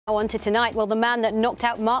On to tonight. Well, the man that knocked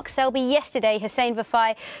out Mark Selby yesterday, Hussein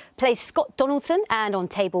Vafai, plays Scott Donaldson, and on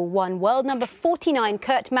table 1, world number 49,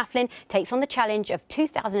 Kurt Maflin, takes on the challenge of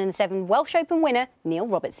 2007 Welsh Open winner Neil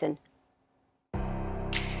Robertson.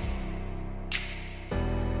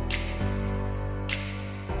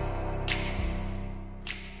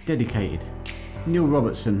 Dedicated. Neil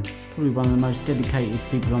Robertson, probably one of the most dedicated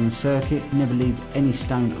people on the circuit, never leave any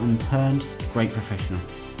stone unturned, great professional.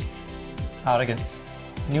 Arrogant.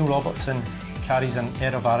 Neil Robertson carries an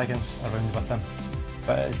air of arrogance around with him,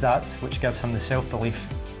 but it is that which gives him the self-belief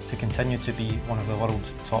to continue to be one of the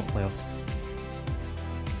world's top players.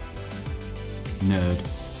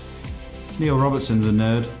 Nerd. Neil Robertson's a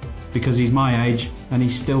nerd because he's my age and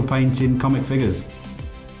he's still painting comic figures.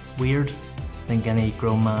 Weird. I think any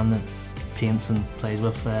grown man that paints and plays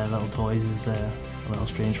with little toys is a little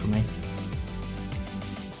strange for me.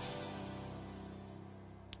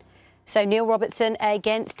 So Neil Robertson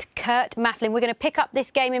against Kurt Maflin. We're going to pick up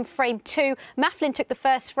this game in frame 2. Maflin took the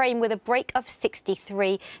first frame with a break of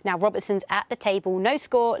 63. Now Robertson's at the table, no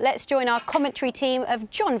score. Let's join our commentary team of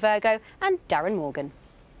John Virgo and Darren Morgan.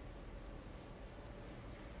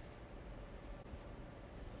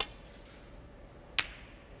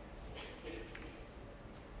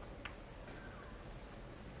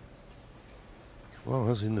 Well,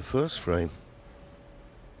 as in the first frame.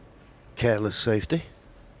 Careless safety.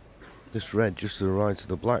 This red just to the right of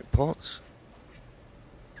the black pots.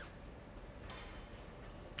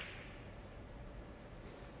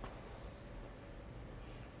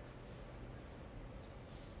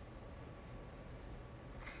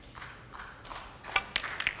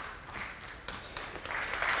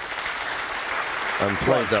 And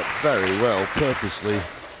played that very well, purposely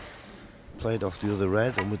played off the other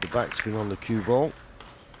red, and with the backspin on the cue ball,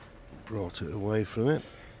 brought it away from it,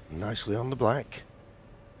 nicely on the black.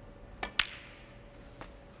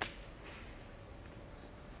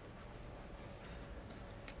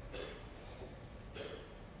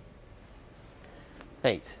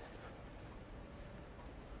 Eight.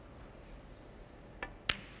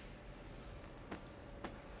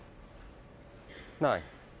 Nine.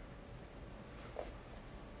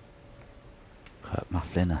 Kurt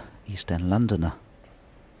Maflin, a East End Londoner,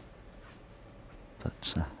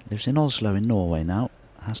 but lives in Oslo in Norway now,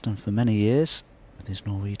 has done for many years with his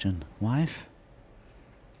Norwegian wife.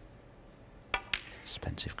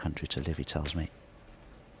 Expensive country to live, he tells me.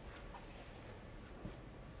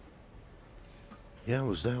 Yeah, I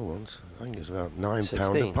was there once. I think it's about £9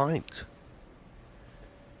 16. a pint.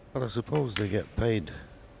 But I suppose they get paid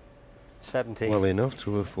 17. well enough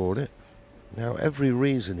to afford it. Now, every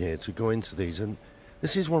reason here to go into these, and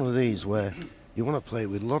this is one of these where you want to play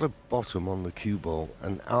with a lot of bottom on the cue ball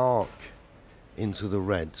and arc into the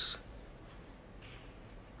reds.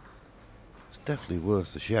 It's definitely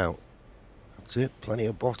worth the shout. That's it, plenty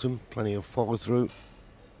of bottom, plenty of follow through.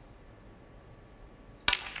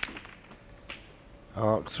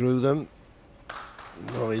 Arc through them.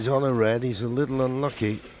 No, he's on a red, he's a little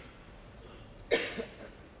unlucky.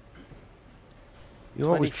 You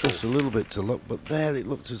always 22. trust a little bit to luck, but there it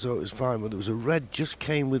looked as though it was fine, but there was a red just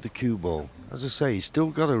came with the cue ball. As I say, he's still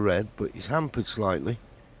got a red, but he's hampered slightly.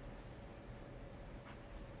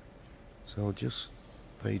 So just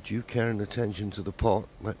pay due care and attention to the pot,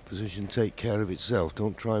 let position take care of itself,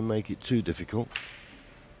 don't try and make it too difficult.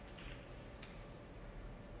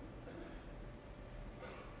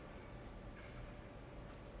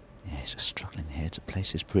 Yeah, he's just struggling here to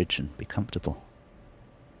place his bridge and be comfortable.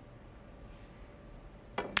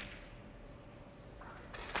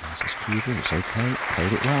 There's his cue ball, it's okay,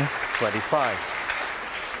 played it well. 25.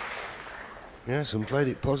 Yes, and played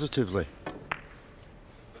it positively.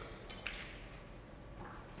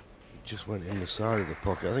 It just went in the side of the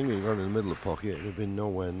pocket. I think if it had gone in the middle of the pocket, it would have been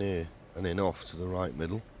nowhere near and in off to the right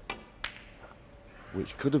middle,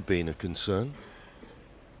 which could have been a concern.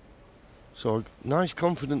 So a nice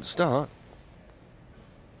confident start.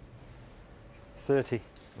 30.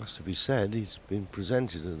 Has to be said, he's been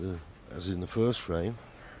presented as in the first frame,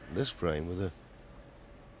 this frame with a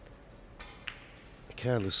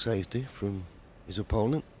careless safety from his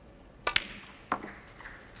opponent.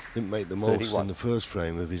 Didn't make the most 31. in the first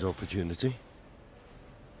frame of his opportunity.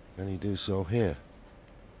 Can he do so here?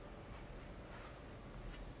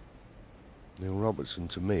 Neil Robertson,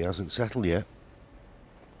 to me, hasn't settled yet.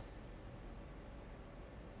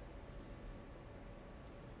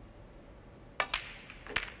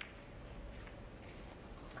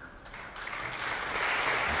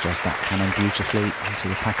 Just that cannon beautifully into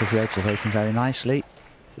the pack of reds, have opened very nicely.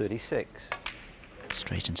 36.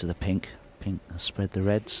 Straight into the pink. Pink has spread the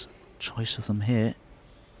reds. Choice of them here.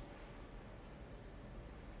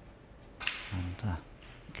 I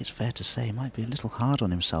think it's fair to say he might be a little hard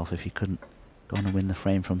on himself if he couldn't go on and win the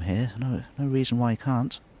frame from here. No reason why he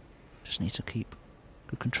can't. Just need to keep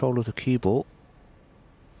good control of the cue ball.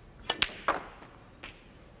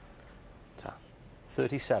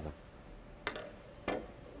 37.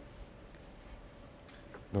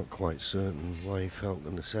 Not quite certain why he felt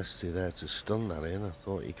the necessity there to stun that in. I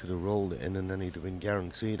thought he could have rolled it in and then he'd have been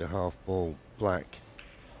guaranteed a half ball black.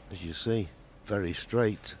 As you see, very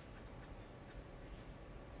straight.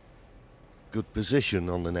 Good position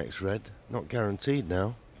on the next red. Not guaranteed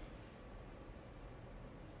now.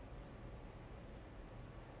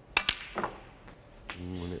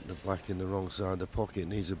 And hit the black in the wrong side of the pocket,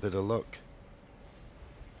 needs a bit of luck.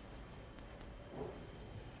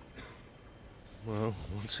 Well,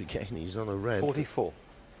 once again, he's on a red. 44.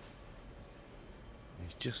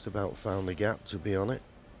 He's just about found the gap to be on it.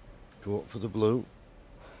 Go up for the blue.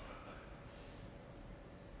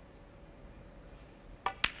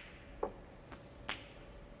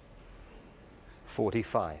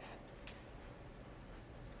 $45.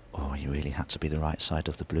 Oh, you really had to be the right side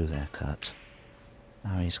of the blue there, Kurt.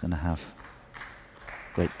 Now he's going to have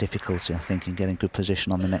great difficulty, I think, in getting good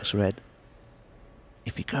position on the next red.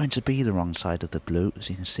 If you're going to be the wrong side of the blue, as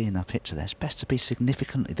you can see in that picture there, it's best to be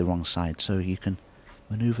significantly the wrong side so you can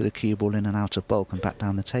manoeuvre the cue ball in and out of bulk and back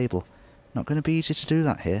down the table. Not going to be easy to do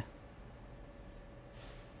that here.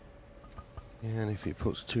 Yeah, and if he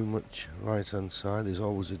puts too much right hand side, there's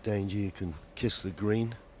always a danger you can kiss the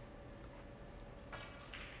green.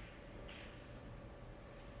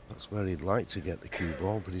 That's where he'd like to get the cue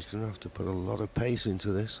ball, but he's going to have to put a lot of pace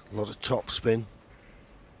into this, a lot of top spin.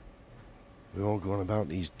 We're all going about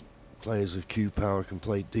these players of cue power can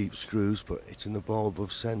play deep screws, but hitting the ball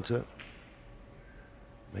above centre.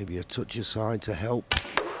 Maybe a touch aside to help.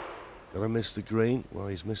 Got to miss the green. Well,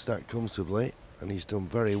 he's missed that comfortably, and he's done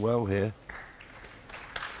very well here.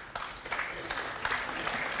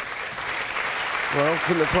 Well,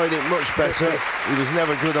 couldn't have played it much better. He was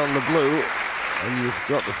never good on the blue, and you've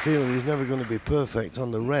got the feeling he's never going to be perfect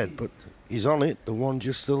on the red, but he's on it, the one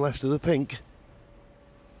just to the left of the pink.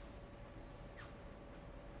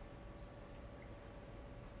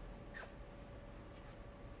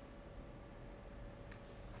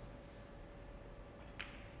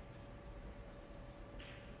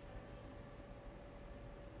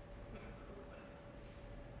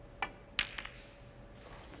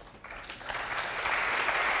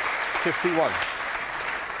 $51.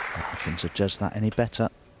 I couldn't have judged that any better.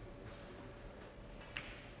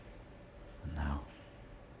 And now,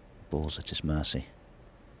 ball's at his mercy.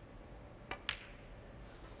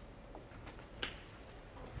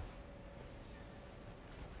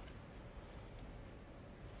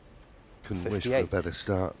 Couldn't wish for a better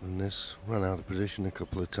start than this. Ran out of position a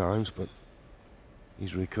couple of times, but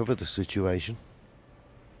he's recovered the situation.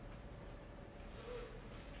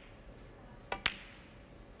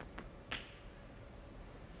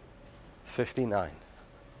 $59.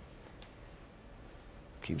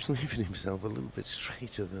 Keeps leaving himself a little bit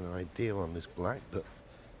straighter than ideal on this black, but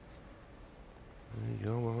there you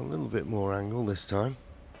go, well, a little bit more angle this time.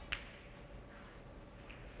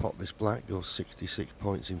 Pot this black, goes 66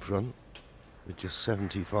 points in front with just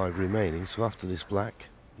 75 remaining, so after this black,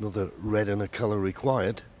 another red and a colour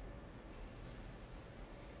required.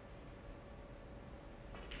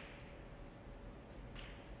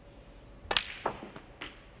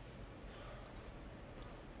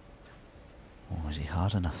 Is he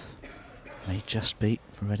hard enough? May just beat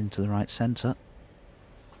for red into the right centre.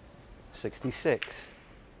 66.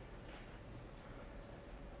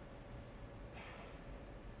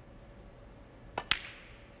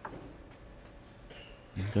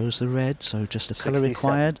 In goes the red, so just a colour 67.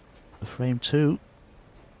 required for frame 2.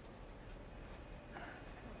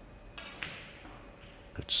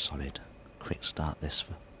 Good solid quick start this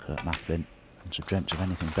for Kurt Maflin. Couldn't have dreamt of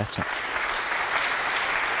anything better.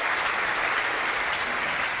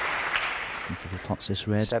 If he pots this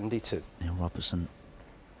red, 72. Neil Robertson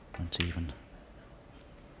won't even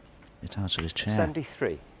get out of his chair.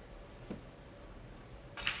 73.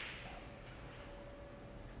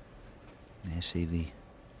 There you see the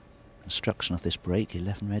construction of this break.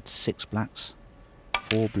 11 reds, 6 blacks,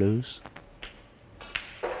 4 blues.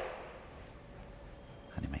 Can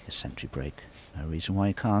he make a century break? No reason why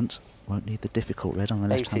he can't. Won't need the difficult red on the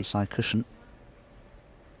left hand side cushion.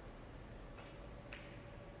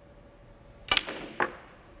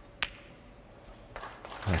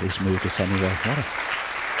 Well, he's moved it anyway. What a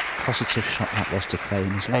positive shot that was to play,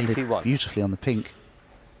 and he's landed 81. beautifully on the pink.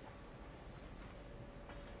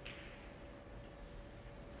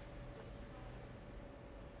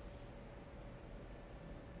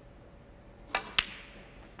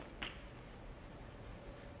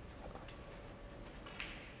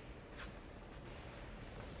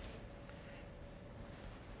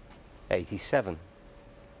 87.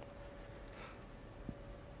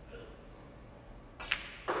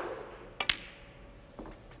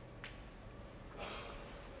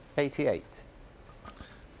 88.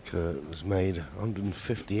 Kurt has made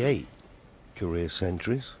 158 career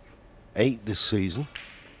centuries, 8 this season,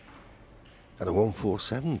 had a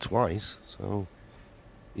 147 twice, so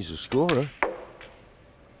he's a scorer.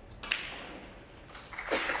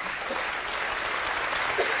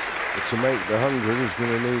 But to make the 100, he's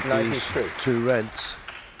going to need 93. these 2 reds.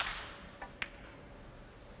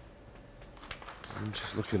 I'm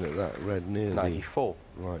just looking at that red near 94.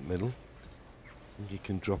 the right middle. I think he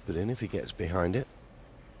can drop it in if he gets behind it.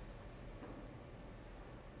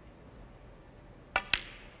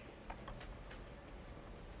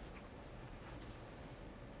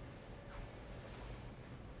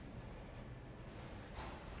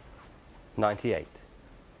 $98.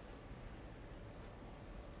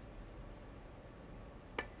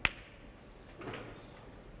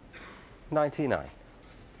 99.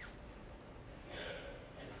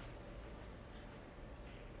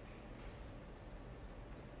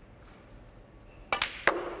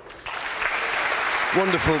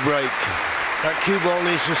 Wonderful break. That cue ball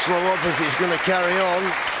needs to slow up if it's going to carry on.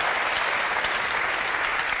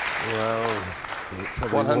 Well, it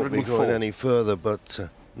probably won't be going any further, but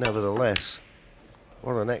nevertheless,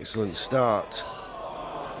 what an excellent start.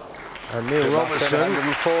 And Neil Robertson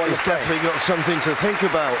has definitely got something to think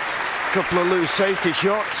about. A couple of loose safety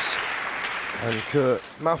shots, and Kurt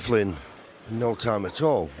Maflin, in no time at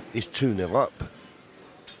all, is 2-0 up.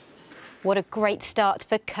 What a great start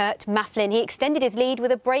for Kurt Maflin. He extended his lead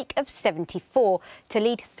with a break of 74 to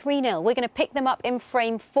lead 3-0. We're going to pick them up in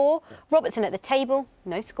frame 4. Robertson at the table,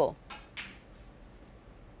 no score.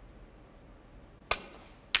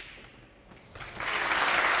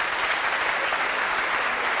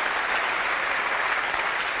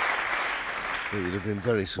 But you'd have been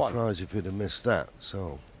very surprised if he'd have missed that.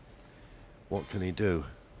 So, what can he do?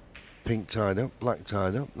 Pink tied up, black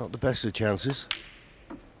tied up. Not the best of chances.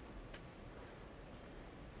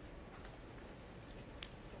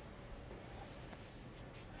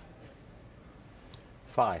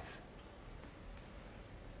 Five.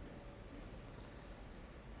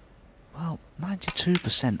 Well,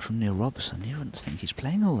 92% from Neil Robertson. You wouldn't think he's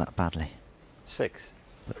playing all that badly. 6.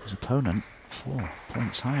 But his opponent, 4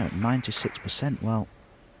 points higher at 96%. Well,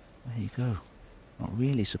 there you go. Not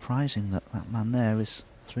really surprising that that man there is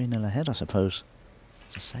 3-0 ahead, I suppose.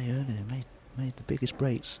 As I say earlier, made the biggest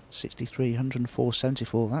breaks. 63, 104,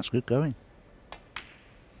 74. That's good going.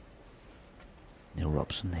 Neil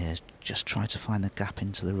Robertson here has just tried to find the gap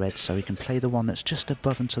into the red so he can play the one that's just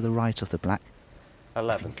above and to the right of the black.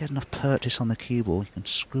 11. If he can get enough purchase on the cue ball, he can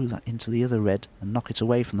screw that into the other red and knock it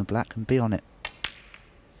away from the black and be on it.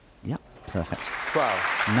 Yep, perfect. 12.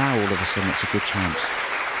 Now all of a sudden it's a good chance.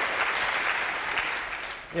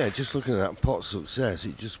 Yeah, just looking at that pot success,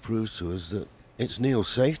 it just proves to us that it's Neil's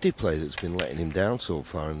safety play that's been letting him down so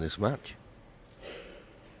far in this match.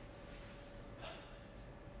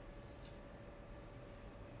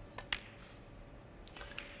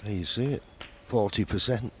 There you see it,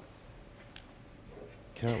 40%.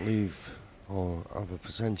 Can't leave or have a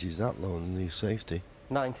percentage that low in the safety.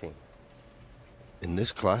 19. In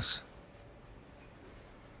this class.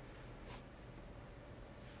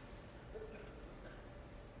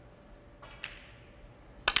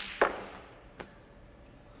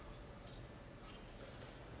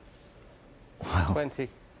 Wow. 20.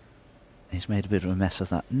 He's made a bit of a mess of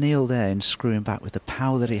that. Neil there in screwing back with the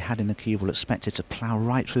power that he had in the cue ball, expected to plough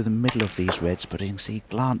right through the middle of these reds, but you can see he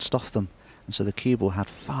glanced off them, and so the cue ball had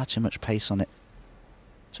far too much pace on it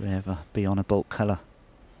to ever be on a bulk colour.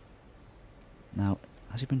 Now,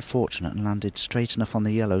 has he been fortunate and landed straight enough on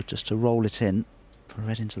the yellow just to roll it in for a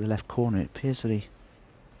red into the left corner? It appears that he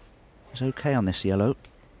was okay on this yellow,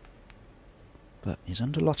 but he's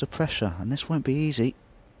under a lot of pressure, and this won't be easy.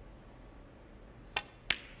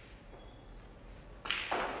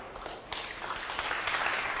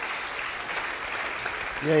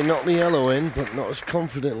 Yeah, he knocked the yellow in, but not as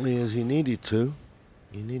confidently as he needed to.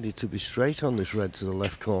 He needed to be straight on this red to the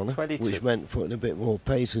left corner, 22. which meant putting a bit more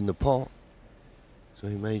pace in the pot. So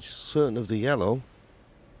he made certain of the yellow,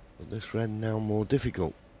 but this red now more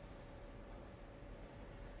difficult.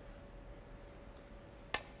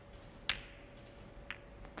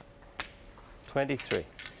 $23.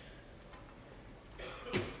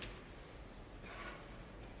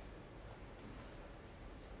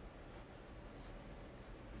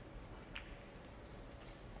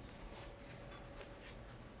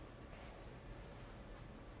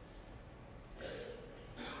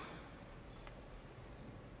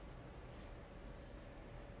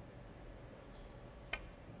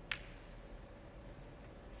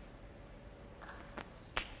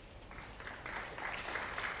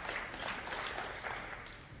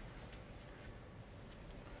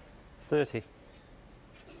 30.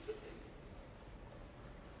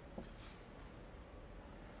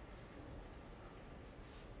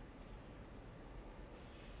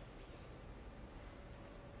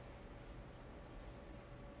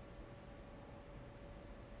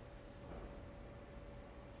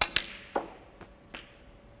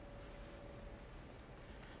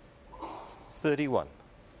 $31.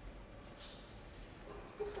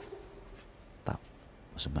 That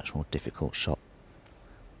was a much more difficult shot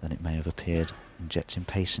than it may have appeared. Injecting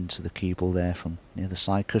pace into the cue ball there from near the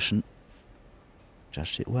side cushion.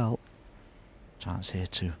 Judged it well. Chance here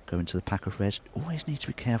to go into the pack of reds. Always need to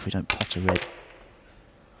be careful you don't pot a red.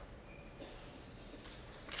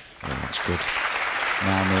 Oh, that's good.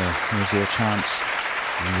 Now Neil, here's your chance.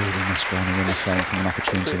 You really must go on and win the frame from an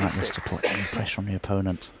opportunity like this to put any pressure on the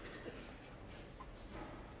opponent.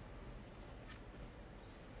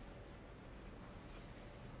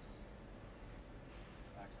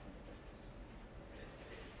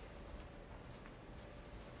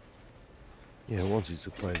 Yeah, I wanted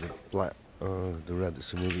to play the black, the red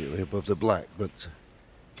that's immediately above the black, but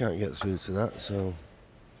can't get through to that, so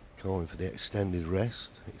calling for the extended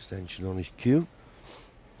rest, extension on his cue.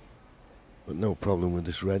 But no problem with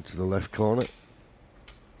this red to the left corner.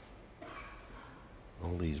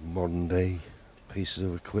 All these modern day pieces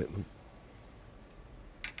of equipment,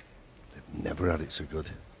 they've never had it so good.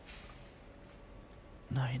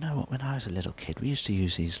 No, you know what, when I was a little kid we used to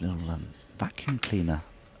use these little vacuum cleaner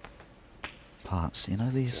parts, you know,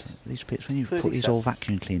 these bits when you put these old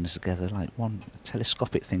vacuum cleaners together, like one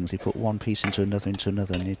telescopic things, you put one piece into another,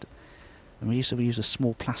 and we used to use a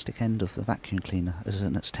small plastic end of the vacuum cleaner as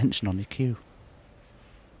an extension on your cue.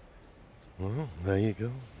 Well, there you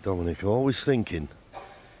go. Dominic, always thinking.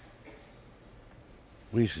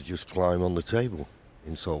 We used to just climb on the table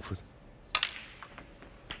in Salford.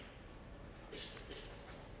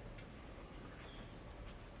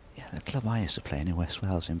 Yeah, the club I used to play in West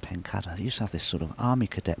Wales in Pencada, they used to have this sort of army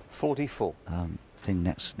cadet 44. Thing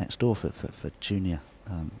next door for junior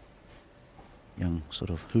young sort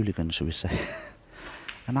of hooligans, shall we say.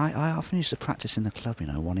 And I often used to practice in the club, you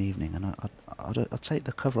know, one evening, and I'd take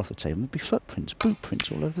the cover off the table, and there'd be footprints, boot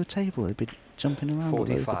prints all over the table. They'd be jumping around 45.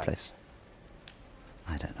 all over the place.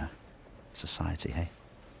 I don't know. Society, hey?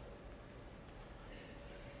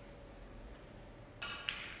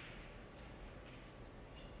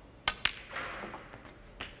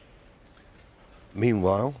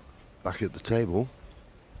 Meanwhile, back at the table,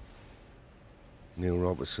 Neil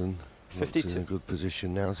Robertson looks in a good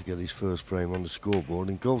position now to get his first frame on the scoreboard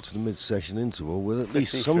and go to the mid-session interval with at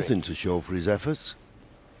least something to show for his efforts.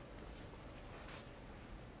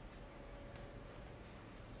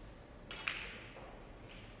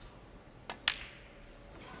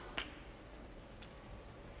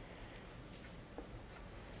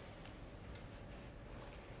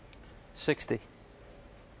 $60.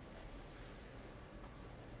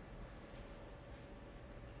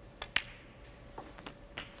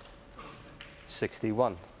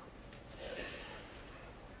 61.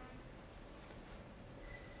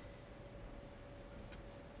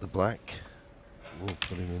 The black will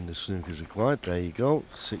put him in the snooker as required. There you go.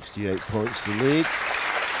 68 points to lead.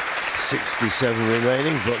 67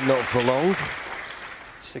 remaining, but not for long.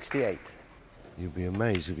 68. You'll be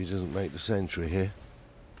amazed if he doesn't make the century here.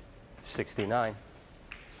 69.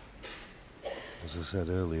 As I said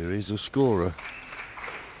earlier, he's a scorer.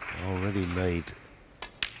 Already made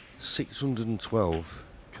 612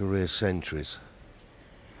 career centuries.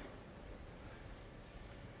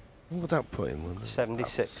 What would that put him on?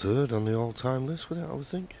 76. Third on the all-time list, would it, I would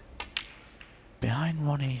think? Behind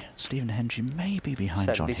Ronnie, Stephen Hendry, maybe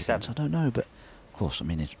behind John Higgins, I don't know, but of course, I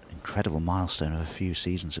mean, an incredible milestone of a few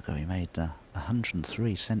seasons ago. He made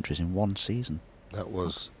 103 centuries in one season. That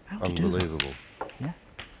was How did he do that? unbelievable. Yeah.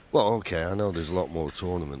 Well, okay, I know there's a lot more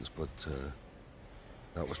tournaments, but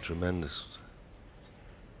that was tremendous.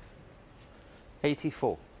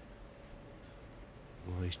 84.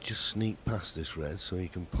 Well, he's just sneaked past this red, so he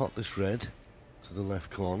can pot this red to the left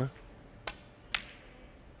corner.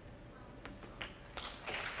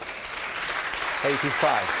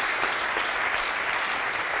 $85.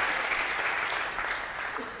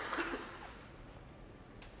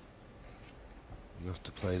 Enough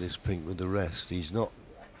to play this pink with the rest. He's not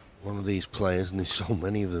one of these players, and there's so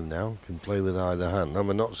many of them now, can play with either hand.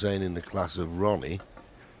 I'm not saying in the class of Ronnie,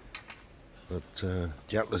 but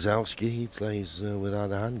Jack Lazowski, he plays with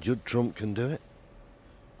either hand. Judd Trump can do it.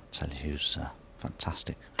 I'll tell you who's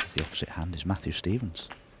fantastic with the opposite hand is Matthew Stevens.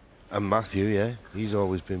 And Matthew, yeah, he's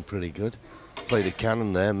always been pretty good. Played a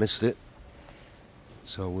cannon there, missed it.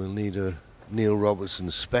 So we'll need a Neil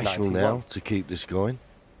Robertson special 91. now to keep this going.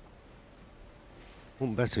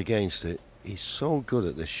 Wouldn't bet against it. He's so good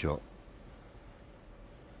at this shot.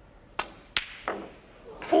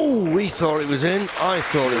 Oh, he thought it was in. I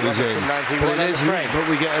thought it was in. But it isn't. But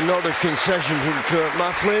we get another concession from Kurt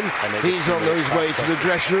Maflin. He's on his way to the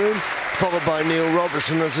dressing room, followed by Neil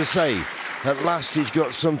Robertson, as I say. At last he's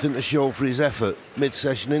got something to show for his effort.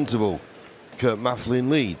 Mid-session interval. Kurt Maflin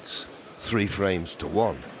leads 3 frames to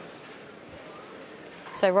 1.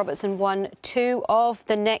 So Robertson won 2 of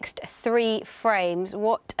the next 3 frames.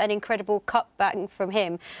 What an incredible cutback from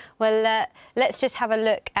him. Well, let's just have a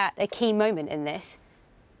look at a key moment in this.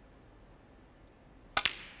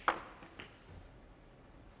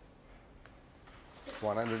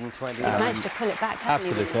 120. He's managed to pull it back,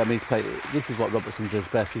 hasn't Absolutely. he? I mean, this is what Robertson does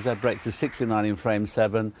best. He's had breaks of 69 in frame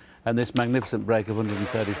 7 and this magnificent break of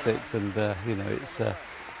 136. And, you know,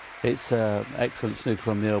 it's excellent snooker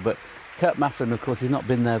from Neil. But Kurt Maflin, of course, he's not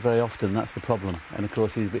been there very often. That's the problem. And, of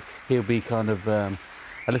course, he'll be kind of a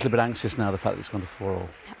little bit anxious now, the fact that it's gone to 4-all.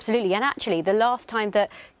 Absolutely. And actually, the last time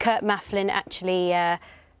that Kurt Maflin actually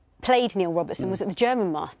played Neil Robertson was at the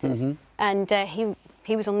German Masters. And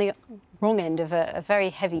he was on the wrong end of a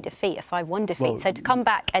very heavy defeat, a 5-1 defeat. Well, so to come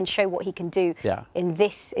back and show what he can do in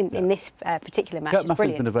this particular match Kurt is Maflin's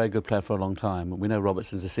brilliant. been a very good player for a long time. We know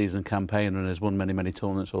Robertson's a seasoned campaigner and has won many, many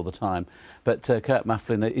tournaments all the time. But Kurt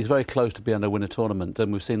Maflin is very close to being able to win a tournament,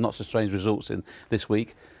 and we've seen lots of strange results in this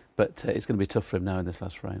week. But it's going to be tough for him now in this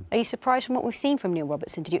last frame. Are you surprised from what we've seen from Neil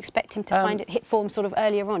Robertson? Did you expect him to hit form sort of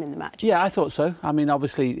earlier on in the match? Yeah, I thought so. I mean,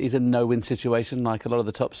 obviously, he's in a no-win situation, like a lot of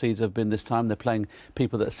the top seeds have been this time. They're playing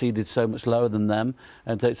people that are seeded so much lower than them,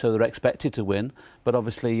 and so they're expected to win. But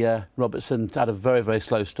obviously, Robertson had a very, very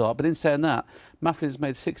slow start. But in saying that, Maflin's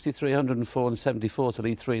made 63, 104 and 74 to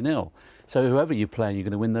lead 3-0. So whoever you play, you're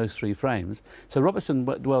going to win those 3 frames. So Robertson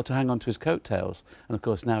worked well to hang on to his coattails. And, of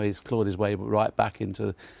course, now he's clawed his way right back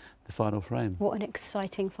into the final frame. What an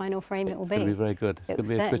exciting final frame it will be. It's going to be very good. It's going to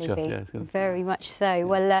be a twitcher. Yeah, it's going to very much so.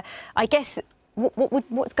 Well, I guess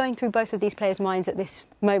what's going through both of these players' minds at this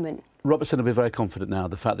moment? Robertson will be very confident now,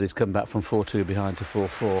 the fact that he's come back from 4-2 behind to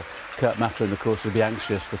 4-4. Kurt Maflin, of course, will be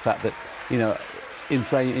anxious. The fact that, you know, in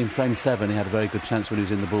frame 7, he had a very good chance when he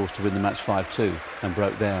was in the balls to win the match 5-2 and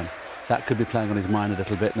broke down. That could be playing on his mind a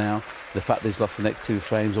little bit now. The fact that he's lost the next 2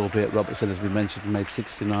 frames, albeit Robertson, as we mentioned, made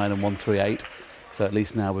 69 and 138. So at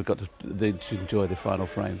least now we've got to enjoy the final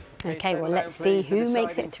frame. OK, well, let's see who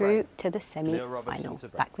makes it through to the semi-final.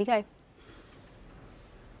 Back we go.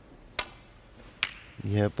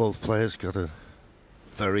 Yeah, both players got a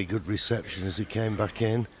very good reception as he came back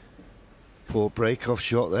in. Poor break-off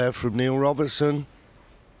shot there from Neil Robertson.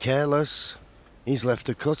 Careless. He's left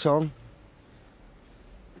a cut on.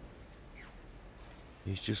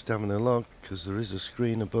 He's just having a look because there is a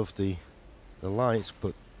screen above the lights,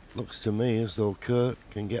 but looks to me as though Kurt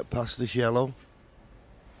can get past this yellow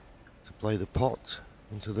to play the pot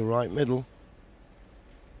into the right middle.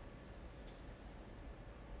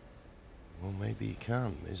 Well, maybe he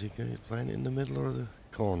can. Is he playing it in the middle or the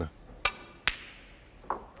corner?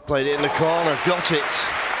 Played it in the corner, got it.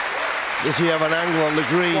 Does he have an angle on the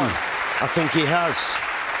green? I think he has.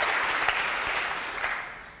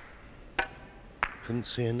 Couldn't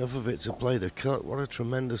see enough of it to play the cut. What a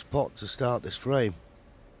tremendous pot to start this frame.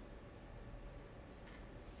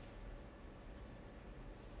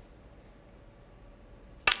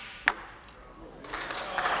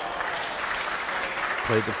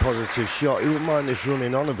 Played the positive shot. He wouldn't mind this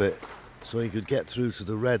running on a bit so he could get through to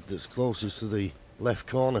the red that's closest to the left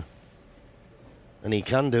corner. And he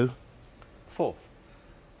can do. 4.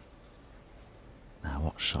 Now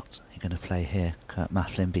what shot are you going to play here, Kurt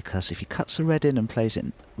Maflin? Because if he cuts the red in and plays it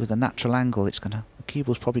with a natural angle, the cue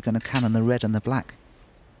ball's probably going to cannon the red and the black.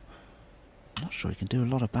 I'm not sure he can do a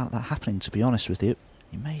lot about that happening, to be honest with you.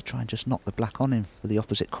 He may try and just knock the black on him for the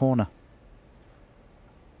opposite corner.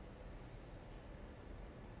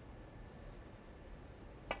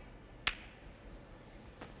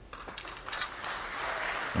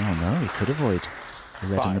 Oh no, he could avoid the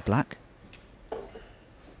red and the black.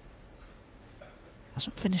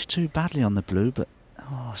 Hasn't finished too badly on the blue, but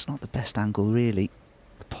it's not the best angle really.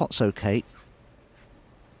 The pot's okay.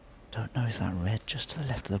 Don't know if that red just to the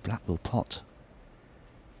left of the black will pot.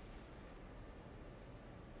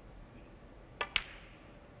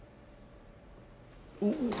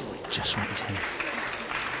 Ooh, it just went in.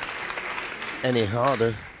 Any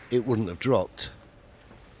harder, it wouldn't have dropped.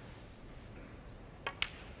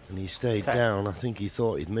 And he stayed down. I think he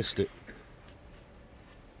thought he'd missed it.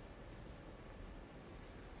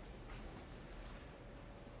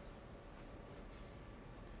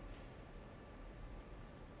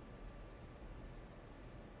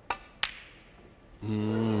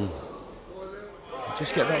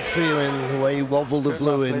 Just get that feeling, the way he wobbled the Good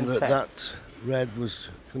blue Maflin, in, that 10. that red was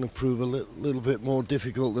going to prove a little bit more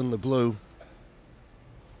difficult than the blue.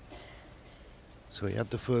 So he had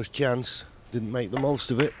the first chance, didn't make the most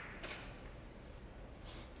of it.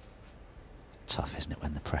 Tough, isn't it,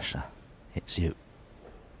 when the pressure hits you?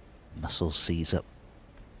 Muscles seize up.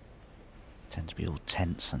 Tend to be all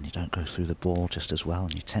tense and you don't go through the ball just as well,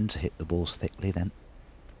 and you tend to hit the balls thickly then.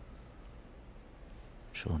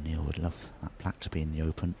 I'm sure Neil would love that black to be in the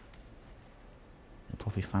open. He'll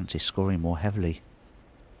probably fancy scoring more heavily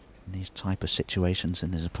in these type of situations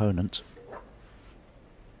than his opponent.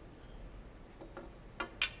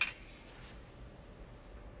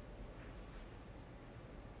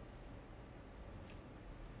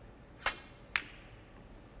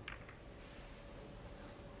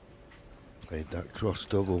 Played that cross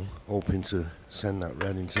double, hoping to send that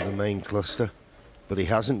red into the main cluster, but he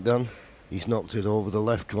hasn't done. He's knocked it over the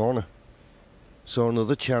left corner. So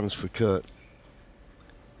another chance for Kurt.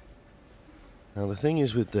 Now the thing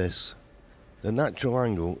is with this, the natural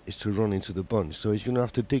angle is to run into the bunch, so he's going to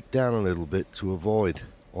have to dig down a little bit to avoid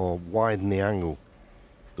or widen the angle.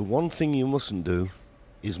 The one thing you mustn't do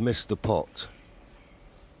is miss the pot.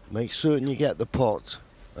 Make certain you get the pot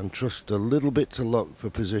and trust a little bit to luck for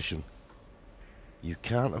position. You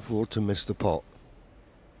can't afford to miss the pot.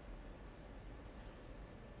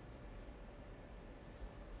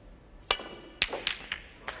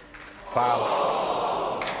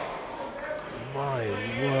 Foul. My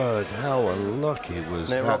word, how unlucky was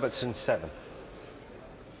Neil that? Robertson, 7.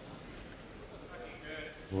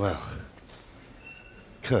 Well,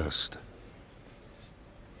 cursed.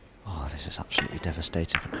 Oh, this is absolutely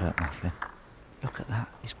devastating for Kurt Maflin. Look at that,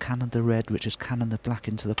 he's cannoned the red, which has cannoned the black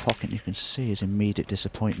into the pocket. You can see his immediate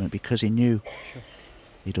disappointment because he knew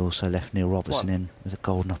he'd also left Neil Robertson in with a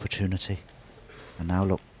golden opportunity. And now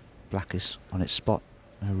look, black is on its spot,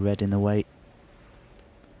 no red in the way.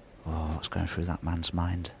 Oh, what's going through that man's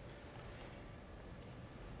mind?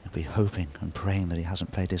 He'll be hoping and praying that he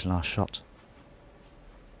hasn't played his last shot.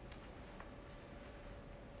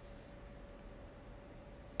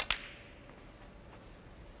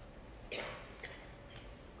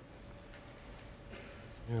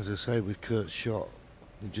 As I say, with Kurt's shot,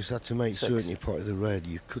 you just had to make certain you potted the red.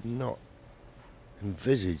 You could not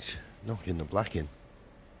envisage knocking the black in.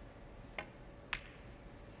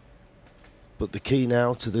 But the key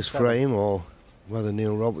now to this frame, or whether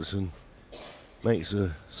Neil Robertson makes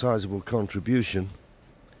a sizable contribution,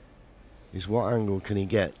 is what angle can he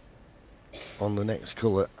get on the next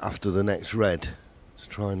colour after the next red to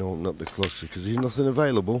try and open up the cluster, because there's nothing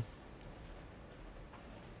available.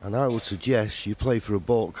 And I would suggest you play for a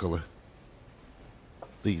baulk colour.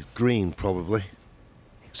 The green, probably.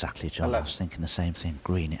 Exactly, John. I was thinking the same thing.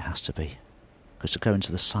 Green it has to be. Because to go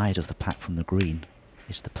into the side of the pack from the green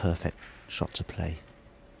is the perfect shot to play.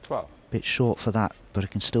 12. Bit short for that, but it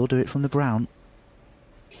can still do it from the brown.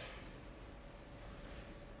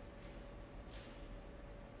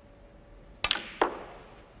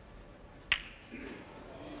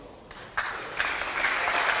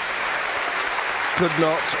 Could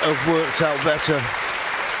not have worked out better.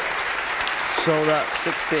 So that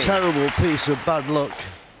 16. Terrible piece of bad luck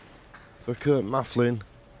for Kurt Maflin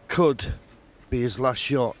could be his last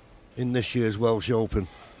shot in this year's Welsh Open.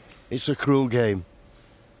 It's a cruel game.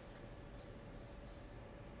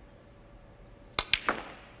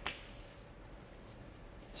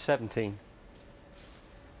 $17.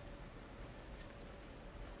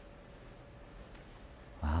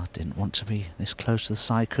 Well, didn't want to be this close to the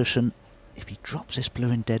side cushion. If he drops this blue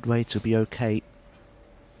in dead weight, it'll be okay.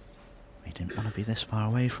 He didn't want to be this far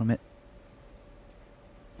away from it.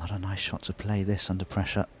 Not a nice shot to play this under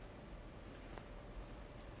pressure.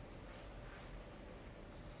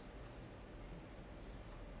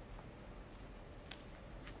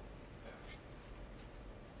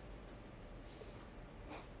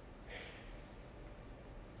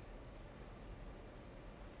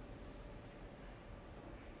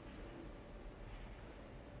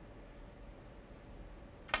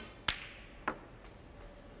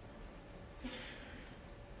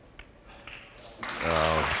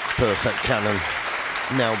 Perfect cannon,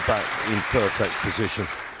 now back in perfect position.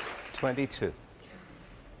 22.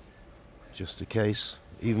 Just a case,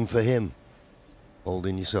 even for him,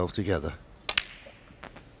 holding yourself together.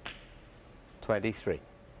 23.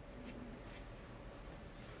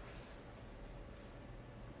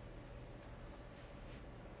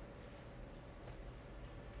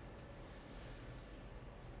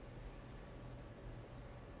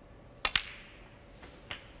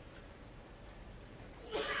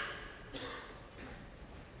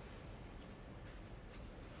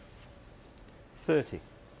 30.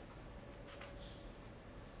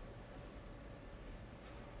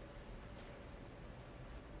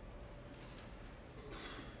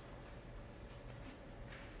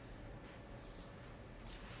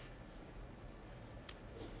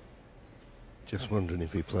 Just wondering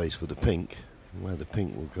if he plays for the pink, and where the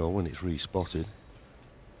pink will go when it's respotted.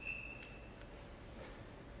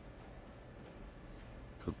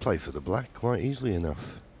 Could play for the black quite easily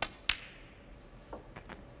enough. But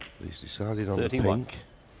he's decided on 31. the pink.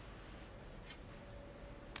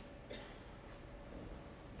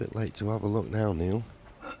 Bit late to have a look now, Neil.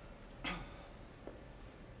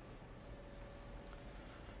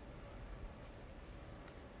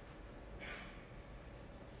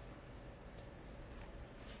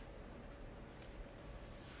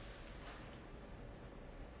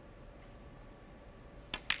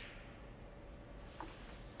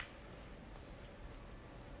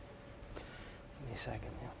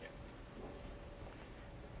 Second, yeah.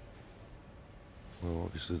 Well,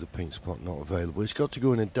 obviously the pink spot not available. It's got to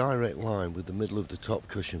go in a direct line with the middle of the top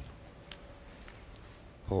cushion.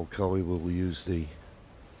 Paul Cowie will use the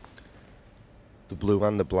blue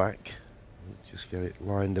and the black. Just get it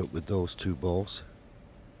lined up with those two balls.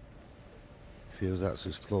 Feels that's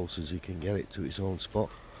as close as he can get it to its own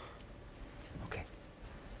spot. Okay.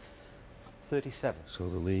 37. So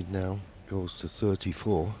the lead now goes to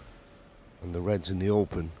 34. And the reds in the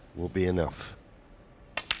open will be enough.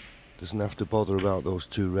 Doesn't have to bother about those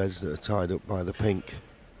two reds that are tied up by the pink.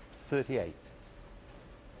 38.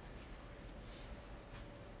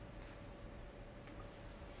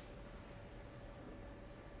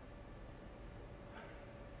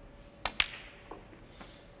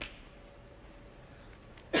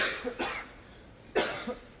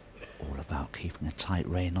 All about keeping a tight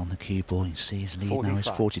rein on the cue ball. You see his lead 45. now is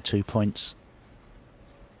 42 points.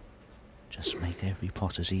 Just make every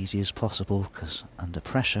pot as easy as possible, because under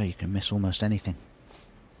pressure you can miss almost anything.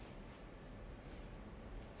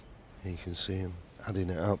 You can see him adding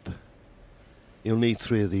it up. You'll need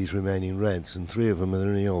 3 of these remaining reds, and 3 of them are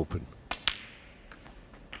in the open.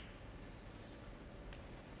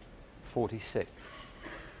 46.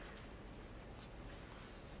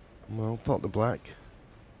 Well, pot the black,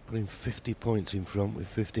 putting 50 points in front with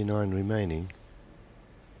 59 remaining.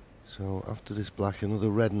 So after this black, another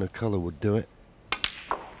red and a colour would do it.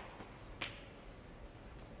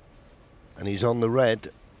 And he's on the red,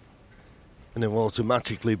 and he'll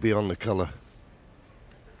automatically be on the colour.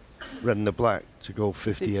 Red and the black to go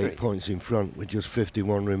 58 53. points in front with just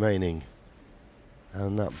 51 remaining.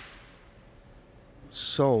 And that,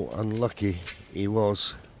 so unlucky he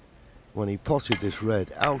was when he potted this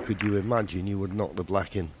red. How could you imagine you would knock the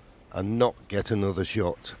black in and not get another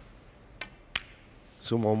shot?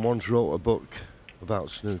 Someone once wrote a book about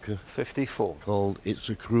snooker 54. called It's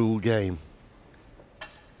a Cruel Game.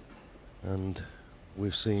 And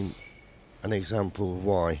we've seen an example of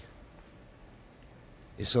why.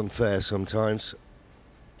 It's unfair sometimes.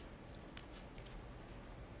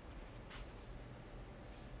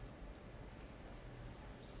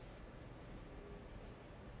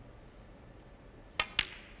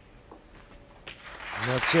 And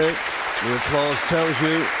that's it. The applause tells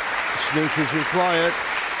you snooker's required.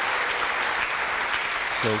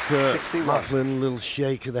 So Kurt 61. Maflin, a little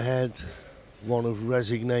shake of the head, one of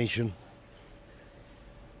resignation.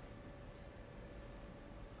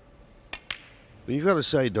 But you've got to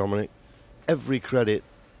say, Dominic, every credit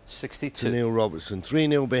 62. to Neil Robertson.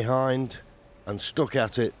 3-0 behind and stuck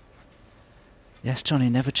at it. Yes, Johnny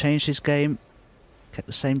never changed his game. Kept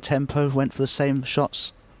the same tempo, went for the same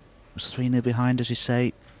shots. Was 3-0 behind, as you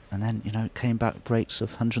say. And then, you know, it came back breaks of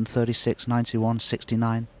 136, 91,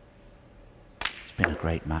 69. It's been a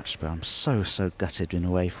great match, but I'm so gutted in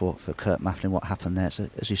a way for Kurt Maflin what happened there. So,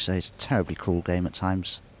 as you say, it's a terribly cruel game at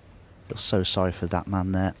times. Feel so sorry for that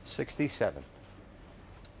man there. 67.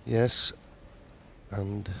 Yes.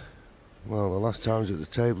 And, well, the last time he was at the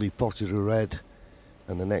table, he potted a red.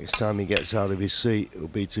 And the next time he gets out of his seat, it will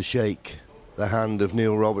be to shake the hand of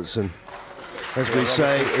Neil Robertson. As we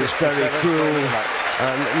say, it's very cruel.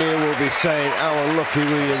 And Neil will be saying, how unlucky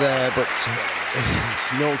were you there? But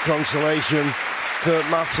it's no consolation. Kurt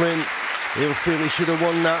Maflin, he'll feel he should have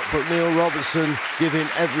won that. But Neil Robertson, give him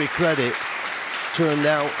every credit. Turned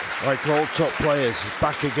out like all top players,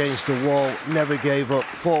 back against the wall, never gave up,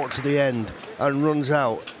 fought to the end, and runs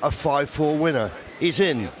out a 5-4 winner. He's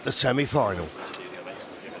in the semi-final.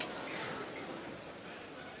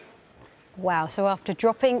 Wow, so after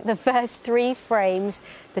dropping the first 3 frames,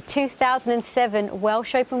 the 2007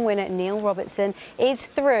 Welsh Open winner, Neil Robertson, is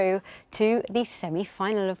through to the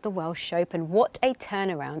semi-final of the Welsh Open. What a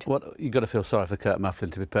turnaround. You've got to feel sorry for Kurt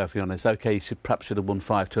Maflin, to be perfectly honest. OK, he perhaps should have won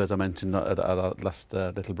 5-2, as I mentioned at our last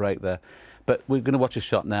little break there. But we're going to watch a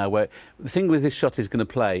shot now where the thing with this shot he's going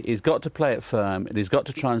to play, he's got to play it firm, and he's got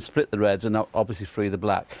to try and split the reds and obviously free the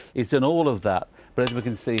black. He's done all of that, but as we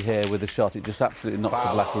can see here with the shot, it just absolutely knocks the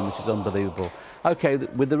black in, which is unbelievable. OK,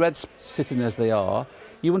 with the reds sitting as they are,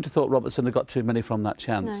 you wouldn't have thought Robertson had got too many from that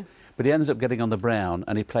chance. No. But he ends up getting on the brown,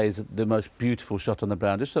 and he plays the most beautiful shot on the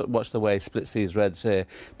brown. Just watch the way he splits these reds here.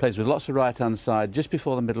 Plays with lots of right-hand side, just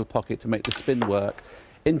before the middle pocket to make the spin work,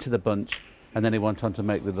 into the bunch, and then he went on to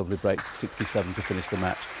make the lovely break to 67 to finish the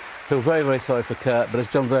match. Feel very, very sorry for Kurt, but as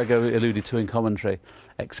John Virgo alluded to in commentary,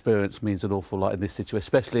 experience means an awful lot in this situation,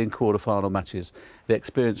 especially in quarter-final matches. The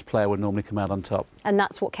experienced player would normally come out on top. And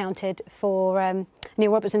that's what counted for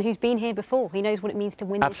Neil Robertson, who's been here before. He knows what it means to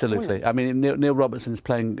win. Absolutely. I mean, Neil Robertson's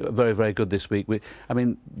playing very, very good this week. I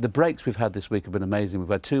mean, the breaks we've had this week have been amazing. We've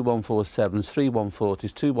had 2-1-4-7s,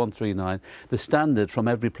 3-1-40s, 2-1-3-9. The standard from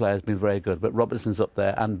every player has been very good, but Robertson's up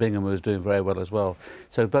there, and Bingham was doing very well as well.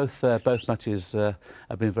 So both matches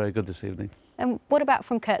have been very good this evening. And what about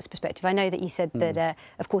from Kurt's perspective? I know that you said that,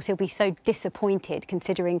 of course, he'll be so disappointed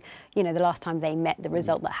considering, you know, the last time they met, the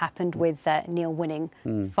result that happened with Neil winning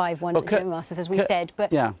 5-1 at the German Masters, as we said.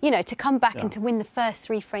 But, you know, to come back and to win the first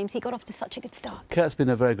 3 frames, he got off to such a good start. Kurt's been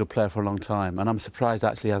a very good player for a long time, and I'm surprised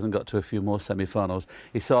actually he hasn't got to a few more semi-finals.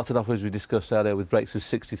 He started off, as we discussed earlier, with breaks of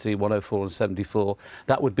 63, 104 and 74.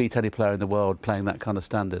 That would beat any player in the world playing that kind of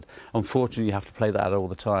standard. Unfortunately, you have to play that out all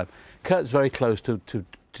the time. Kurt's very close to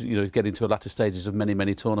you know, getting to a latter stages of many,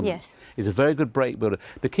 many tournaments. Yes. He's a very good break builder.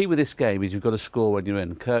 The key with this game is you've got to score when you're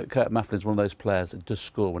in. Kurt Maflin's one of those players that does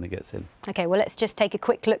score when he gets in. OK, well, let's just take a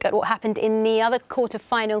quick look at what happened in the other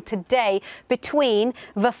quarter-final today between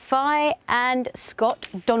Vafai and Scott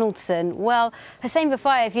Donaldson. Well, Hussein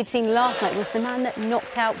Vafai, if you'd seen last night, was the man that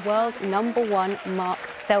knocked out world #1 Mark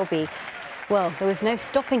Selby. Well, there was no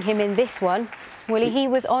stopping him in this one. Willie, he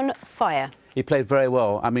was on fire. He played very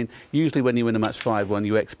well. I mean, usually when you win a match 5-1,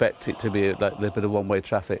 you expect it to be like a little bit of one-way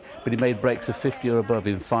traffic. But he made breaks of 50 or above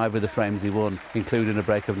in 5 of the frames he won, including a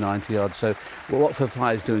break of 90 odd. So what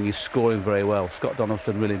Vafai is doing is scoring very well. Scott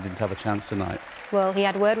Donaldson really didn't have a chance tonight. Well, he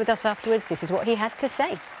had a word with us afterwards. This is what he had to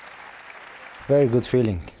say. Very good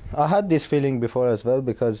feeling. I had this feeling before as well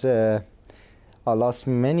because I lost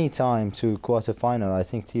many times to quarter-final. I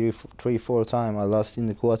think 3-4 times I lost in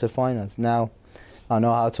the quarter-finals. Now I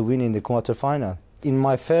know how to win in the quarter-final. In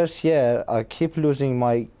my first year, I keep losing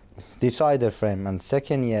my decider frame, and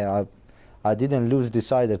second year, I didn't lose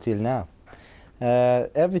decider till now.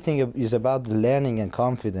 Everything is about learning and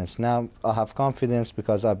confidence. Now I have confidence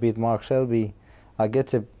because I beat Mark Selby. I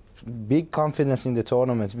get a big confidence in the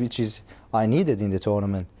tournament, which is I needed in the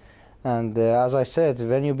tournament. And as I said,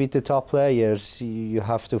 when you beat the top players, you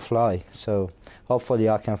have to fly. So hopefully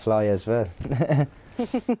I can fly as well.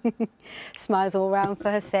 Smiles all round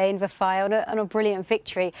for Hussein Vafai on a brilliant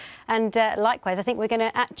victory. And likewise, I think we're going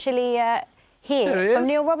to actually hear from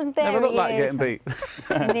Neil Robertson. There Never looked like he is. getting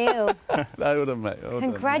beat. Neil, Well done, mate. Well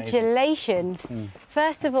done. congratulations.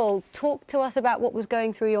 First of all, talk to us about what was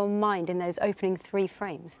going through your mind in those opening 3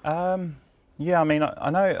 frames. Yeah, I mean, I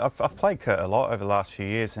know I've played Kurt a lot over the last few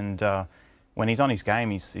years, and when he's on his game,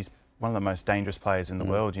 he's one of the most dangerous players in the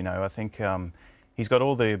world, you know. I think he's got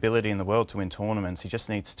all the ability in the world to win tournaments. He just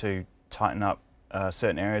needs to tighten up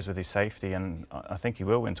certain areas with his safety, and I think he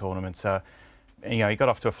will win tournaments. You know, he got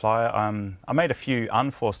off to a flyer. I made a few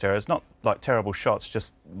unforced errors, not like terrible shots,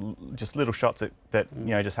 just little shots that you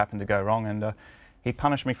know, just happened to go wrong, and he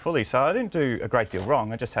punished me fully. So I didn't do a great deal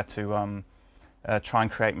wrong. I just had to try and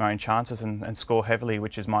create my own chances and score heavily,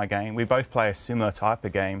 which is my game. We both play a similar type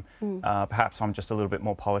of game. Perhaps I'm just a little bit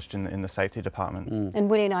more polished in the safety department. And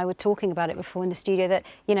Willie and I were talking about it before in the studio that,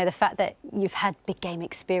 you know, the fact that you've had big game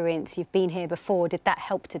experience, you've been here before, did that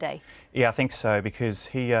help today? Yeah, I think so, because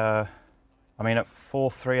he, I mean, at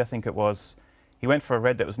 4-3, I think it was, he went for a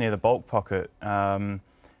red that was near the bulk pocket.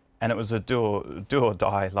 And it was a do or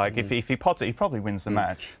die. Like, if he pots it, he probably wins the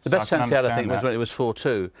match. The best chance he had, I think, was when it was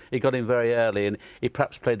 4-2. He got in very early, and he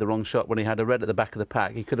perhaps played the wrong shot when he had a red at the back of the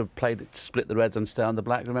pack. He could have played it to split the reds and stay on the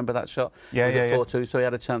black. Remember that shot? Yeah, it was at 4-2, so he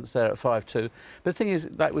had a chance there at 5-2. But the thing is,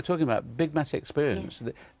 like we're talking about, big match experience.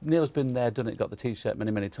 Yes. Neil's been there, done it, got the T-shirt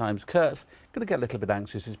many, many times. Kurt's going to get a little bit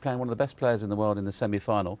anxious. He's playing one of the best players in the world in the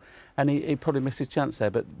semi-final, and he probably missed his chance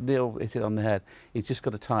there, but Neil hit it on the head. He's just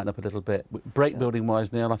got to tighten up a little bit. Break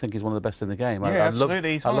building-wise, Neil, I think think he's one of the best in the game. Yeah,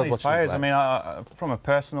 absolutely. He's one of these players. I mean, from a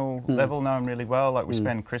personal level, know him really well. Like, we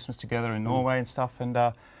spend Christmas together in Norway and stuff, and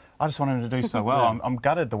I just want him to do so well. I'm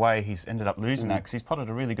gutted the way he's ended up losing that, because he's potted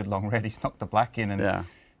a really good long red. He's knocked the black in, and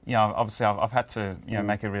you know, obviously I've had to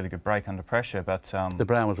make a really good break under pressure. But the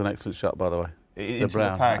brown was an excellent shot, by the way. The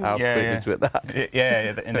brown, how split into it that.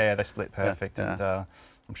 Yeah, in there they split perfect, and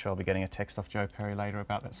I'm sure I'll be getting a text off Joe Perry later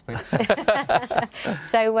about that split.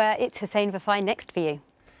 So it's Hussein Vafai next for you.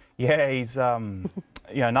 Yeah, he's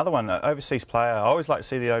you know, another one, overseas player. I always like to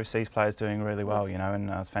see the overseas players doing really well, you know, and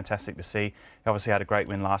it's fantastic to see. He obviously had a great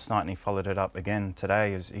win last night, and he followed it up again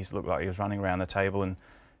today. He's looked like he was running around the table, and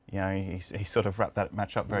you know, he sort of wrapped that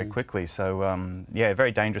match up very quickly. So yeah,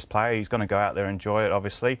 very dangerous player. He's going to go out there and enjoy it,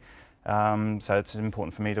 obviously. So it's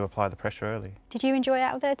important for me to apply the pressure early. Did you enjoy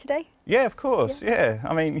out there today? Yeah, of course. Yeah.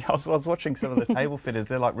 I mean, I was watching some of the table fitters.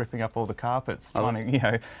 They're like ripping up all the carpets, trying to, you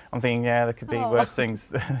know. I'm thinking, yeah, there could be worse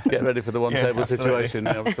things. Get ready for the one-table situation.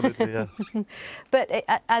 Yeah, absolutely. Yeah. But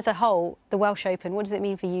as a whole, the Welsh Open, what does it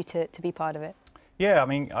mean for you to be part of it? Yeah, I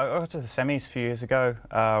mean, I got to the semis a few years ago,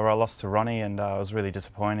 where I lost to Ronnie, and it was really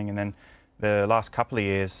disappointing. And then the last couple of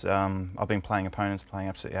years, I've been playing opponents playing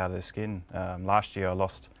absolutely out of their skin. Last year, I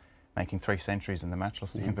lost, making 3 centuries in the match,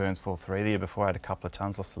 lost to Ian Burns 4-3. The year before, I had a couple of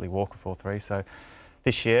tons, lost to Lee Walker 4-3. So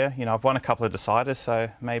this year, you know, I've won a couple of deciders, so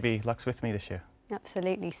maybe luck's with me this year.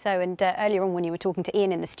 Absolutely so. And earlier on, when you were talking to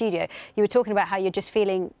Ian in the studio, you were talking about how you're just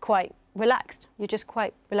feeling quite relaxed. You're just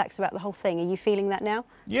quite relaxed about the whole thing. Are you feeling that now?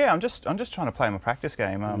 Yeah, I'm just trying to play my practice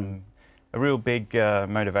game. A real big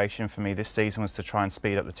motivation for me this season was to try and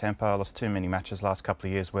speed up the tempo. I lost too many matches last couple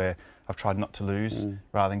of years where I've tried not to lose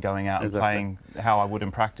rather than going out and playing how I would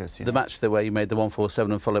in practice. You know? Match where you made the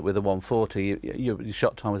 147 and followed it with a 140, your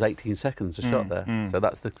shot time was 18 seconds a shot there. So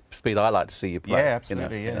that's the speed I like to see you play. Yeah,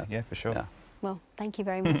 absolutely. You know? Yeah, for sure. Yeah. Well, thank you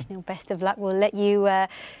very much, Neil. Best of luck. We'll let you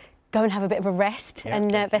go and have a bit of a rest,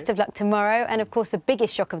 and best of luck tomorrow. And of course, the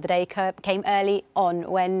biggest shock of the day came early on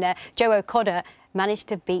when Joe O'Connor managed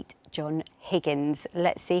to beat John Higgins.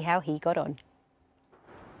 Let's see how he got on.